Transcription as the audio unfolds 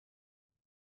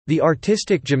The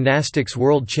Artistic Gymnastics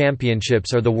World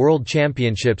Championships are the world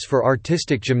championships for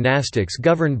artistic gymnastics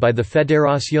governed by the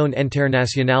Fédération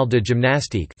Internationale de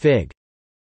Gymnastique (FIG).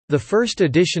 The first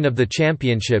edition of the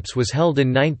championships was held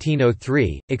in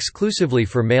 1903, exclusively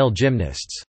for male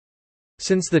gymnasts.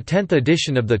 Since the 10th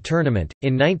edition of the tournament,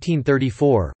 in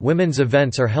 1934, women's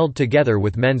events are held together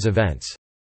with men's events.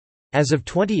 As of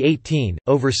 2018,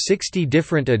 over 60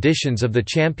 different editions of the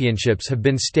championships have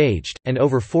been staged, and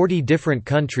over 40 different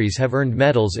countries have earned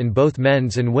medals in both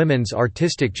men's and women's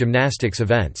artistic gymnastics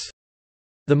events.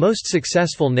 The most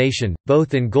successful nation,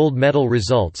 both in gold medal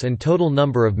results and total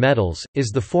number of medals, is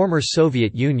the former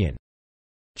Soviet Union.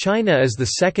 China is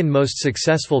the second most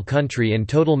successful country in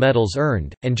total medals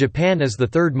earned, and Japan is the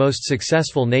third most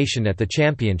successful nation at the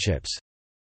championships.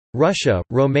 Russia,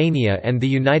 Romania and the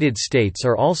United States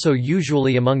are also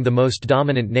usually among the most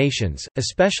dominant nations,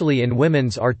 especially in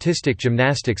women's artistic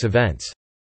gymnastics events.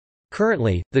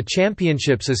 Currently, the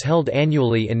championships is held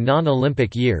annually in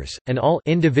non-Olympic years, and all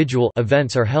individual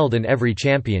events are held in every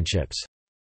championships.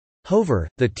 However,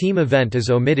 the team event is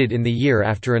omitted in the year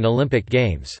after an Olympic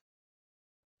Games.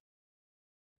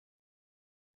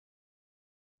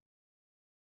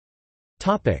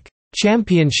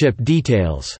 Championship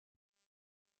details.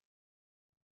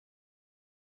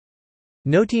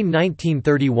 Noting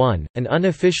 1931, an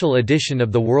unofficial edition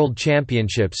of the World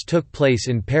Championships took place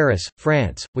in Paris,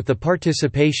 France, with the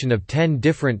participation of 10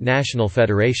 different national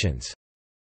federations.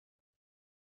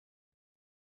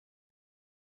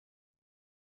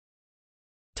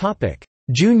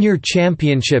 Junior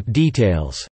Championship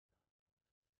details.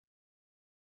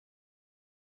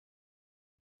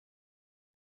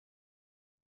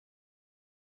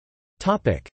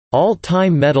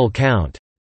 All-time medal count.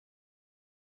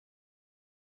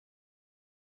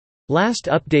 Last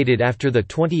updated after the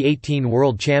 2018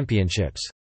 World Championships.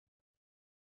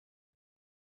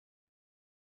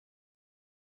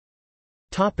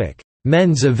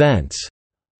 Men's events.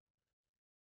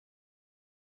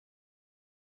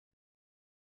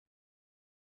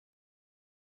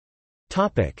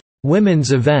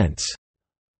 Women's events.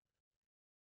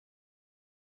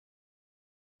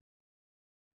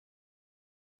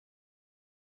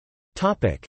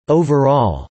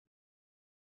 Overall.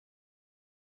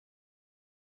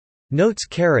 Notes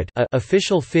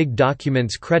official FIG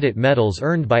documents credit medals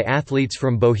earned by athletes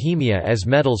from Bohemia as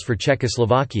medals for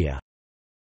Czechoslovakia.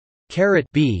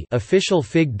 B official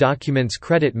FIG documents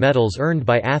credit medals earned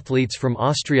by athletes from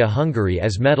Austria-Hungary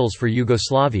as medals for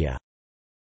Yugoslavia.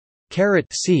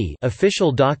 C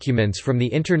official documents from the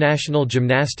International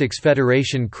Gymnastics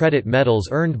Federation credit medals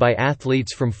earned by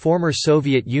athletes from former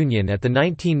Soviet Union at the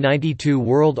 1992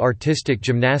 World Artistic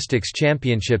Gymnastics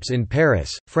Championships in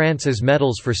Paris, France as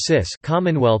medals for CIS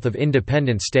Commonwealth of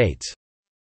Independent States.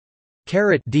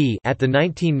 D at the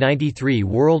 1993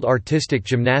 World Artistic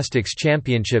Gymnastics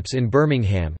Championships in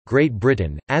Birmingham, Great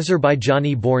Britain,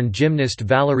 Azerbaijani-born gymnast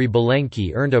Valery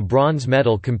Belenki earned a bronze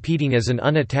medal competing as an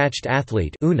unattached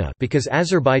athlete because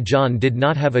Azerbaijan did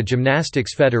not have a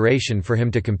gymnastics federation for him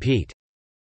to compete.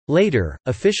 Later,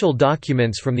 official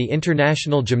documents from the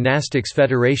International Gymnastics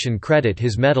Federation credit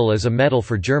his medal as a medal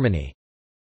for Germany.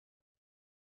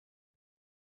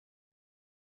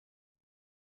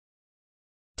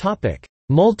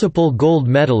 Multiple gold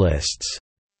medalists.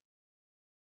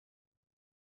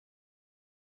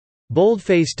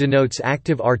 Boldface denotes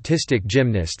active artistic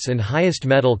gymnasts and highest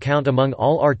medal count among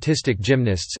all artistic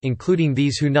gymnasts, including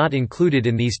these who not included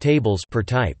in these tables, per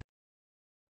type.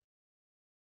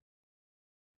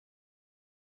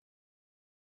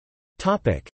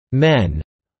 Men.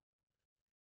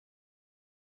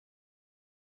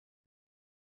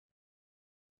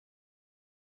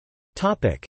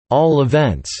 All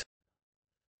events.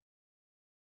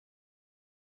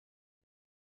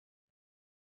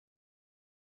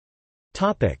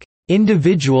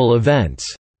 Individual events.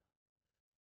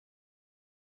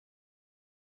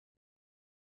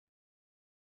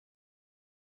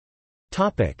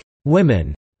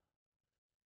 Women.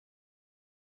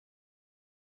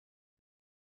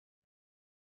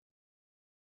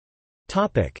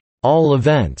 All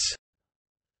events.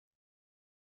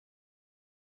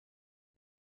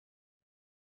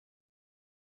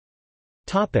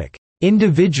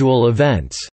 Individual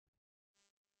events.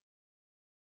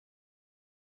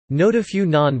 Note a few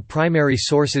non-primary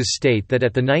sources state that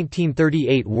at the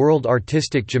 1938 World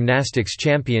Artistic Gymnastics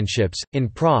Championships, in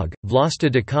Prague, Vlasta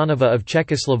Dekanova of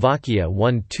Czechoslovakia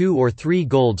won 2 or 3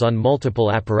 golds on multiple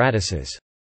apparatuses.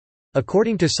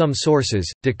 According to some sources,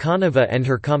 Dekanova and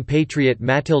her compatriot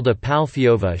Matilda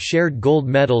Palfiova shared gold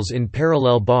medals in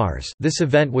parallel bars. This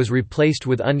event was replaced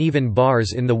with uneven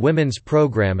bars in the women's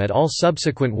program at all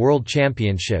subsequent World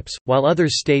Championships, while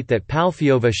others state that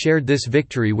Palfiova shared this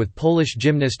victory with Polish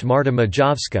gymnast Marta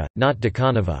Majowska, not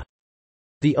Dekanova.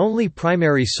 The only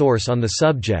primary source on the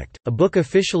subject, a book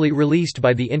officially released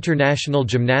by the International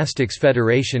Gymnastics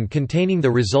Federation containing the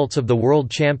results of the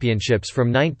World Championships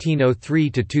from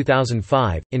 1903 to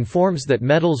 2005, informs that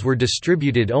medals were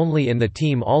distributed only in the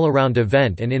team all-around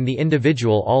event and in the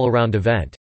individual all-around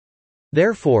event.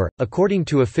 Therefore, according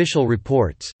to official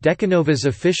reports, Dekanova's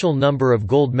official number of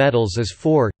gold medals is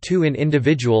 4, 2 in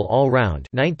individual all-round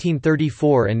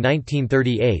 (1934 and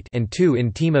 1938) and 2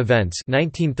 in team events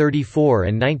 (1934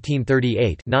 and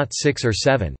 1938), not 6 or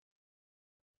 7.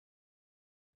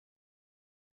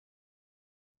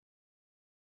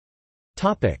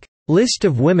 Topic: List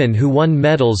of women who won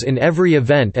medals in every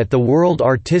event at the World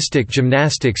Artistic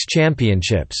Gymnastics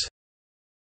Championships.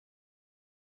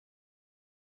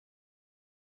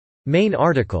 Main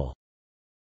article.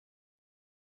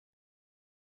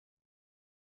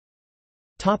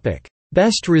 Topic: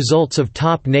 Best results of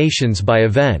top nations by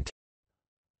event.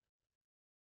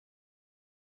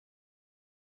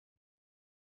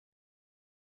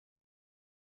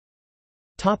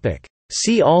 Topic: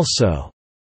 See also.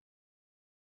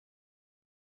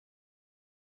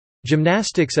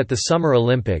 Gymnastics at the Summer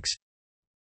Olympics.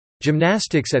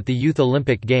 Gymnastics at the Youth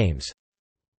Olympic Games.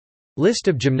 List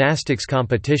of gymnastics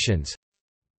competitions.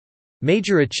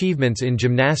 Major achievements in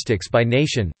gymnastics by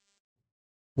nation.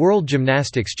 World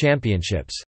Gymnastics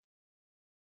Championships.